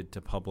connected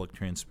to public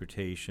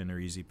transportation or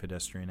easy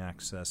pedestrian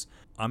access,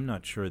 I'm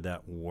not sure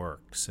that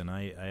works. And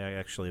I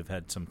actually have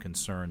had some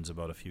concerns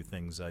about a few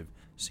things I've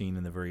seen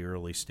in the very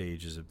early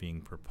stages of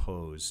being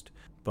proposed.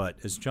 But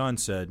as John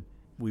said,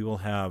 we will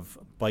have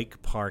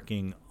bike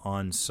parking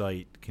on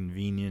site,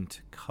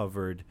 convenient,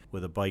 covered,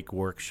 with a bike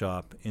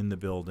workshop in the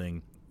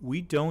building. We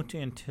don't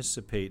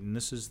anticipate, and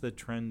this is the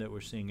trend that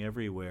we're seeing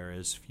everywhere,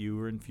 is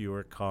fewer and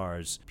fewer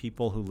cars.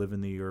 People who live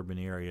in the urban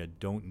area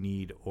don't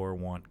need or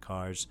want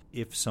cars.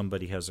 If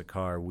somebody has a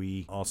car,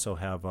 we also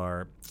have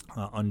our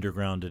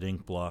underground at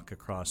Ink Block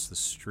across the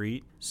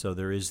street, so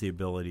there is the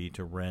ability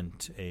to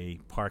rent a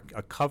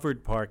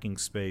covered parking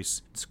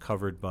space. It's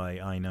covered by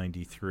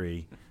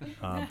I-93,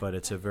 but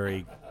it's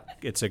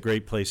a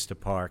great place to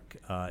park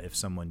if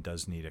someone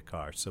does need a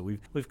car. So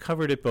we've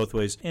covered it both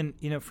ways, and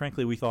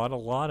frankly, we thought a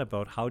lot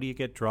about how do you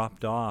get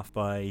dropped off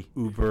by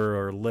Uber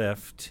or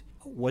Lyft.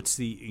 What's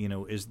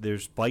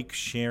there's bike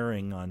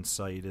sharing on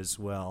site as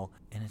well,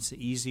 and it's an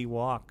easy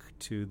walk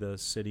to the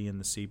city and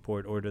the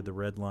seaport, or to the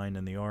Red Line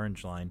and the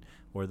Orange Line,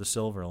 or the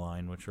Silver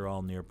Line, which are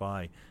all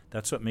nearby.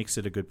 That's what makes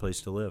it a good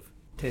place to live.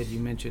 Ted, you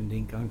mentioned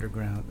Ink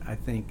Underground. I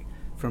think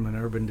from an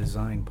urban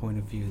design point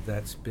of view,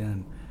 that's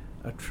been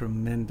a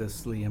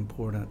tremendously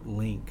important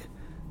link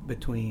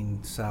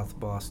between South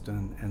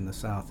Boston and the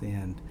South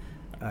End.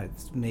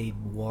 It's made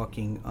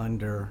walking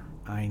under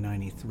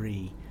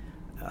I-93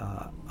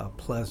 a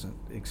pleasant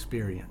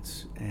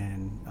experience,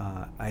 and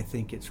I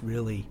think it's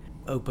really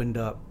opened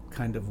up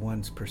kind of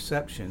one's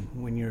perception.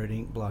 When you're at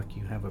Ink Block,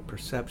 you have a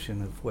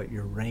perception of what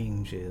your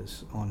range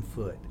is on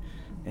foot,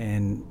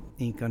 and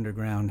Ink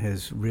Underground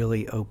has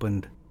really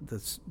opened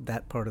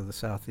that part of the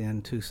South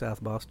End to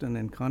South Boston,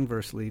 and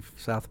conversely,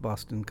 South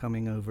Boston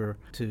coming over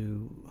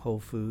to Whole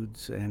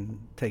Foods and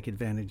take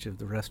advantage of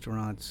the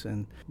restaurants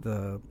and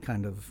the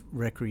kind of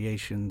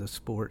recreation, the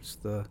sports,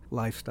 the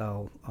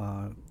lifestyle,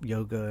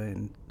 yoga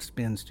and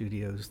spin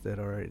studios that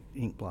are at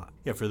Ink Block.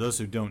 Yeah, for those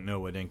who don't know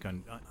what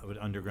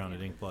Underground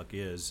at Ink Block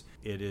is,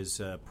 it is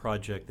a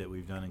project that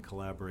we've done in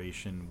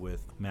collaboration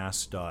with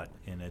MassDOT,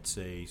 and it's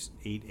a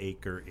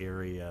 8-acre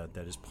area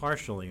that is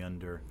partially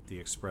under the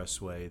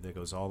expressway that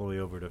goes all the way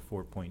over to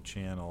 4 Point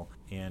Channel,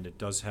 and it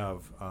does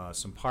have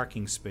some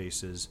parking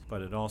spaces,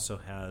 but it also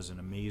has an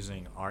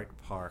amazing art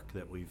park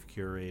that we've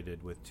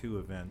curated with 2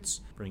 events,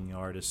 bringing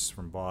artists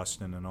from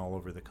Boston and all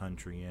over the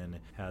country in.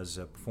 It has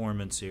a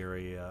performance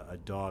area, a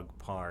dog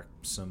park,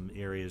 some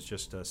areas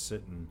just to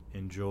sit and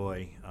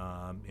enjoy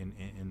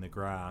in the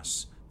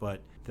grass.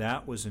 But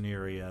that was an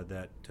area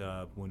that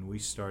when we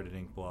started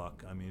Ink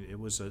Block, I mean, it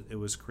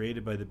was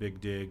created by the Big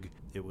Dig.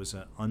 It was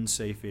an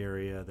unsafe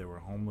area. There were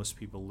homeless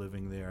people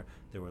living there.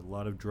 There were a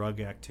lot of drug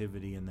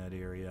activity in that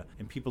area,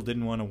 and people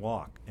didn't want to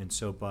walk. And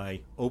so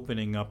by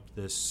opening up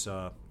this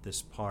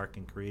park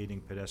and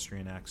creating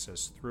pedestrian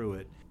access through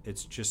it,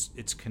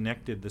 it's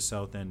connected the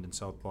South End and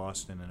South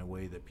Boston in a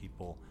way that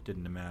people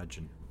didn't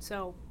imagine.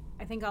 So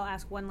I think I'll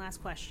ask one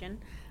last question.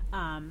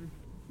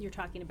 You're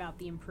talking about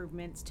the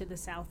improvements to the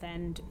South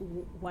End.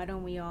 Why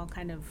don't we all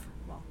kind of,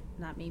 well,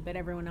 not me, but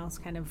everyone else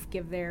kind of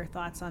give their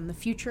thoughts on the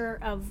future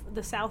of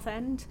the South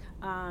End,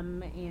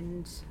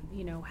 and,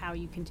 how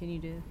you continue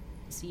to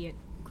see it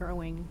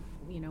growing,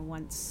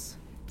 once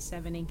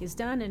 7 Ink is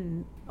done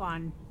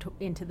and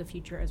into the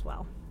future as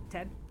well.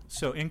 Ted?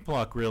 So Ink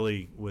Block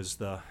really was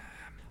the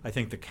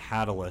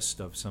catalyst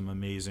of some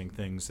amazing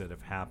things that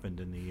have happened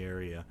in the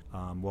area.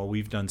 While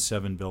we've done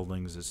 7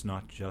 buildings, it's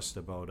not just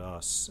about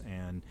us.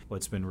 And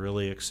what's been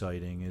really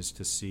exciting is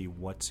to see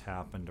what's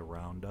happened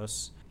around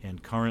us,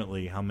 and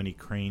currently how many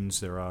cranes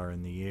there are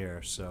in the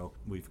air. So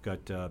we've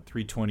got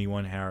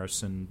 321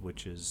 Harrison,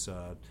 which is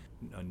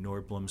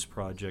Nordblom's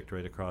project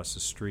right across the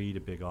street, a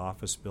big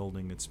office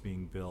building that's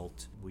being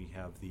built. We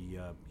have the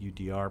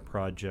UDR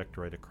project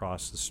right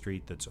across the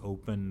street that's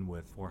open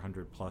with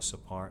 400 plus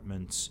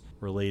apartments.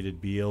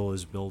 Related Beal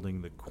is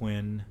building the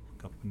Quinn,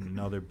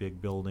 another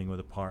big building with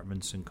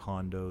apartments and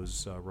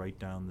condos right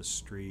down the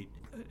street.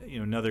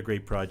 Another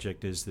great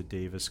project is the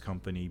Davis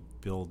Company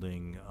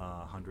building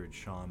 100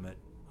 Shawmut.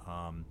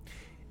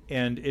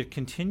 And it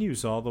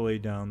continues all the way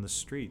down the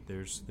street.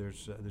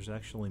 There's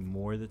actually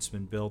more that's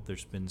been built.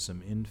 There's been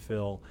some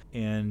infill,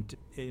 and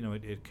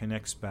it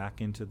connects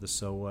back into the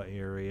SOA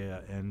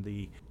area and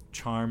the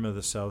charm of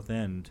the South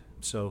End.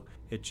 So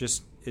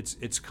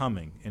it's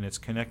coming, and it's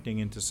connecting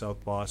into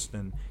South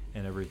Boston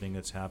and everything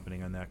that's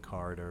happening on that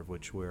corridor, of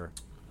which we're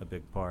a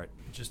big part.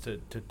 Just to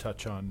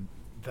touch on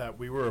that,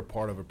 we were a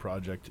part of a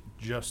project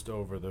just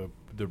over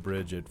the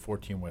bridge at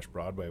 14 West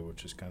Broadway,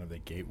 which is kind of the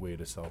gateway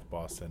to South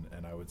Boston,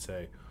 and I would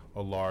say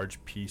a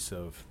large piece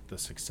of the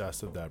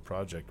success of that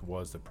project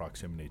was the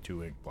proximity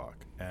to Ink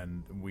Block,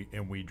 and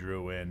we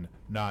drew in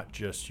not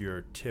just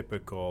your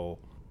typical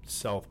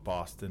South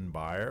Boston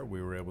buyer.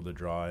 We were able to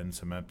draw in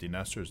some empty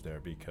nesters there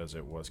because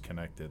it was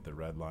connected. The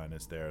Red Line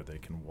is there. They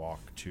can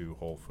walk to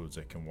Whole Foods.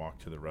 They can walk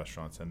to the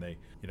restaurants, and they,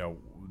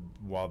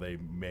 while they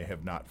may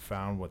have not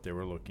found what they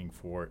were looking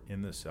for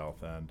in the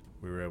South End,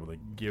 we were able to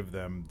give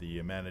them the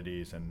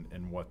amenities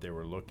and what they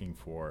were looking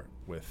for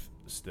with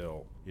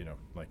still,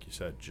 like you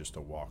said, just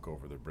a walk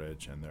over the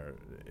bridge. And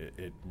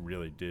it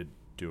really did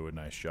do a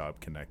nice job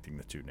connecting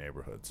the two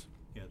neighborhoods.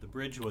 Yeah, the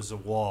bridge was a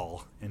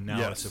wall, and now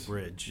Yes. it's a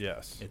bridge.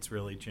 Yes. It's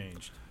really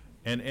changed.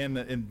 And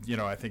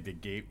I think the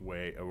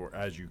gateway, or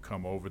as you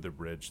come over the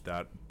bridge,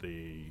 that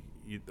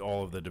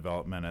all of the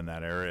development in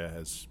that area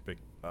has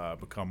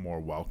become more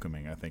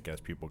welcoming, I think,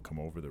 as people come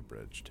over the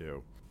bridge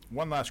too.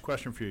 One last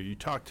question for you. You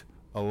talked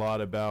a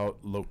lot about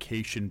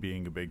location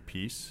being a big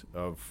piece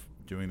of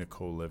doing the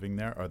co-living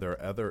there. Are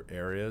there other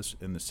areas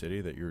in the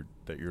city that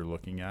you're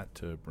looking at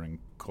to bring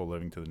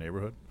co-living to the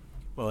neighborhood?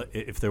 Well,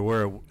 if there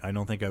were, I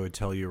don't think I would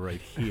tell you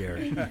right here.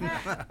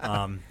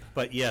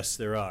 But yes,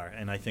 there are.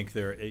 And I think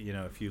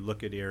if you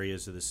look at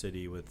areas of the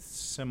city with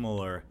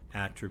similar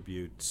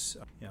attributes,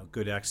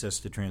 good access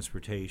to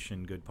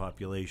transportation, good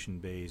population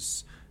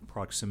base,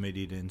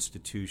 proximity to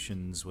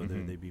institutions,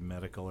 whether they be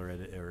medical or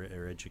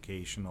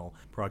educational,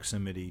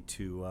 proximity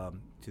to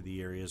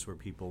the areas where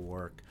people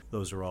work,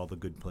 those are all the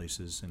good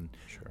places. And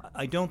Sure.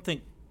 I don't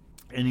think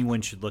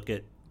anyone should look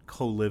at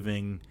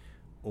co-living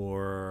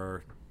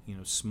or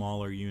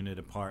smaller unit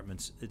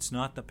apartments. It's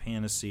not the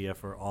panacea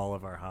for all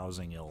of our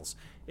housing ills.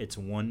 It's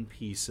one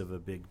piece of a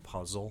big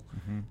puzzle.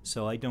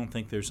 So I don't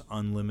think there's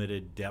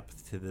unlimited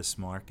depth to this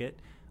market.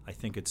 I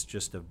think it's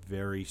just a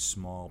very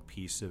small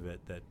piece of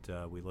it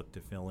that we look to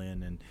fill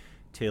in. And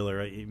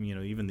Taylor,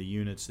 even the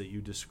units that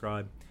you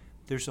described,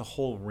 there's a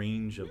whole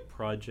range of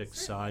project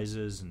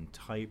sizes and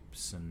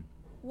types and.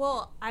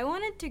 Well, I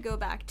wanted to go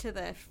back to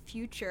the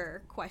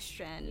future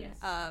question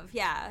of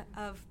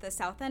the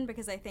South End,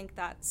 because I think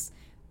that's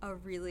a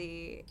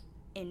really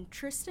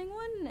interesting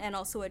one and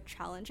also a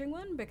challenging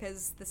one,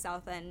 because the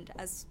South End,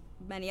 as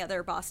many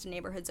other Boston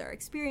neighborhoods are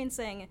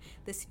experiencing,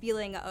 this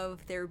feeling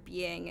of there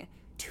being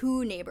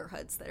two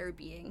neighborhoods that are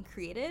being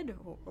created,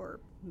 or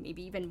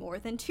maybe even more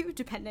than two,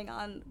 depending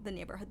on the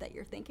neighborhood that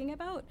you're thinking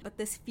about. But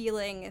this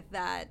feeling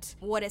that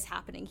what is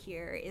happening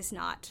here is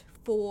not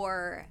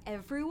for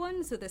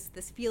everyone, so this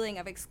feeling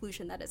of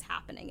exclusion that is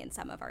happening in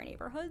some of our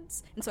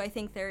neighborhoods. And so I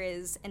think there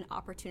is an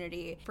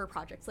opportunity for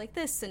projects like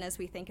this, and as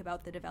we think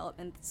about the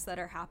developments that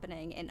are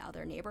happening in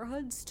other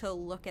neighborhoods, to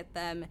look at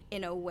them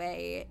in a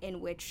way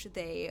in which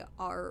they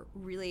are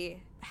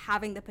really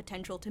having the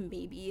potential to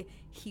maybe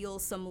heal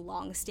some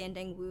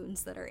long-standing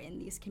wounds that are in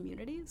these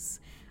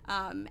communities,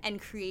 and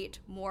create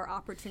more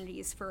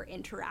opportunities for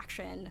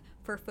interaction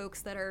for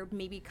folks that are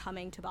maybe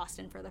coming to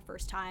Boston for the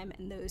first time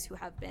and those who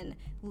have been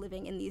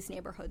living in these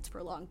neighborhoods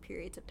for long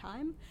periods of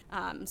time,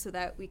 so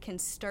that we can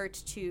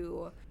start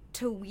to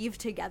weave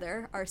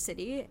together our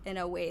city in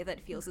a way that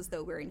feels as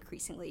though we're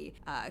increasingly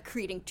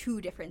creating two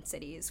different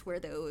cities, where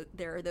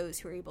there are those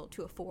who are able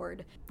to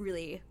afford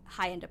really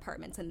high-end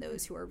apartments and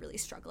those who are really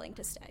struggling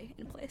to stay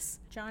in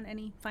place. John,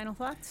 any final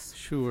thoughts?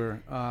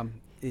 Sure.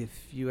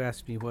 If you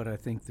ask me what I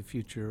think the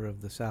future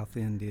of the South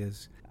End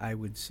is, I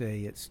would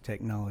say it's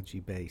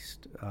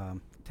technology-based.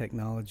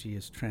 Technology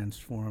has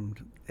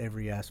transformed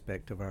every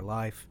aspect of our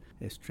life.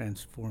 It's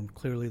transformed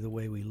clearly the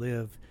way we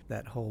live.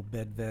 That whole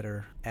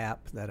Bedvetter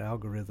app, that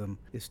algorithm,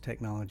 is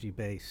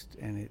technology-based,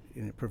 and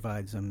it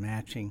provides a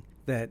matching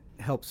that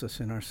helps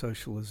us in our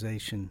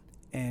socialization.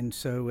 And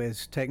so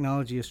as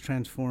technology is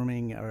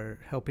transforming or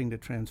helping to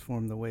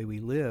transform the way we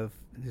live,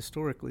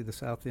 historically the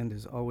South End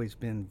has always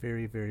been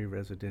very, very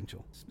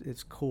residential.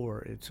 Its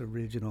core, its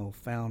original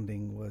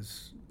founding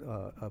was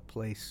a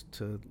place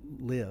to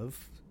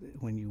live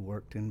when you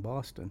worked in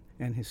Boston.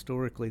 And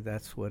historically,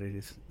 that's what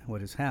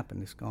has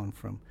happened. It's gone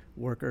from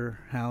worker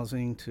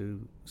housing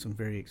to some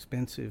very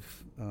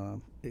expensive,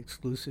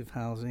 exclusive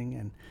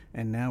housing,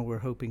 and now we're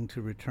hoping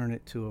to return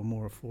it to a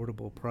more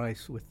affordable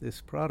price with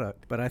this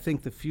product. But I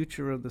think the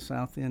future of the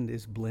South End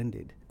is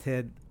blended.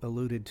 Ted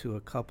alluded to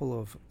a couple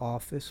of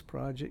office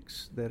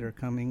projects that are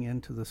coming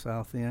into the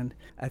South End.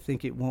 I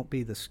think it won't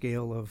be the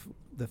scale of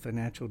the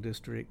financial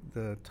district,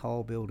 the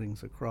tall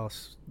buildings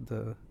across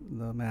the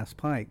Mass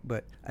Pike,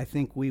 but I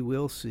think we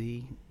will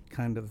see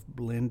kind of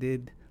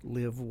blended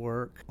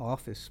live-work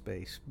office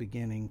space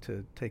beginning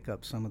to take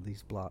up some of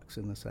these blocks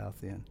in the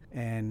South End.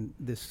 And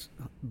this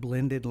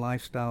blended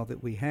lifestyle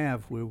that we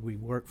have, where we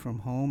work from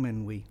home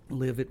and we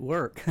live at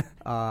work,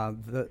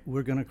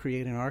 we're going to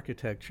create an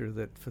architecture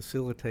that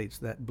facilitates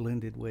that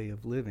blended way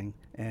of living.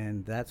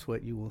 And that's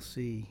what you will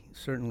see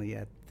certainly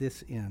at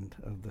this end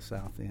of the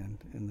South End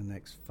in the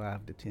next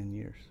 5 to 10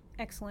 years.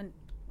 Excellent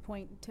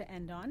point to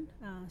end on.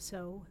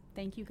 So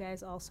thank you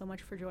guys all so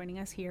much for joining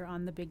us here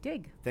on The Big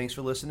Dig. Thanks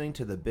for listening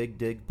to the Big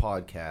Dig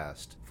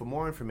podcast. For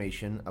more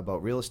information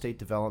about real estate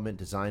development,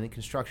 design, and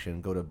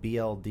construction, go to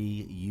bldup.com.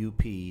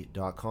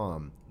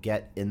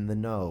 Get in the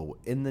know.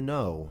 In the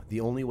know,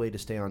 the only way to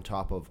stay on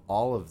top of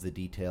all of the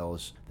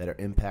details that are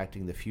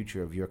impacting the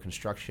future of your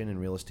construction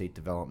and real estate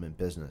development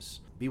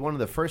business. Be one of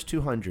the first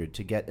 200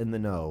 to get in the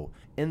know.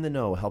 In the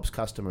know helps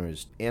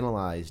customers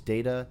analyze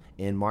data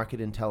and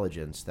market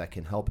intelligence that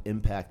can help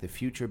impact the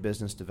future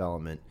business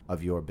development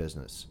of your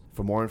business.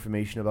 For more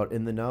information about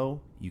In the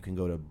Know, you can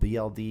go to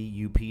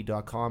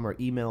bldup.com or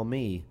email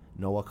me,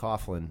 Noah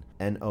Coughlin,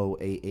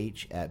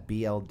 NOAH, at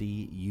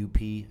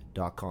bldup.com.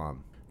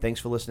 Thanks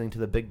for listening to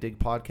the Big Dig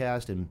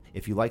podcast, and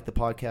if you like the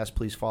podcast,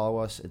 please follow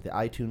us at the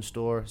iTunes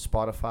Store,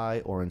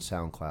 Spotify, or in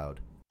SoundCloud.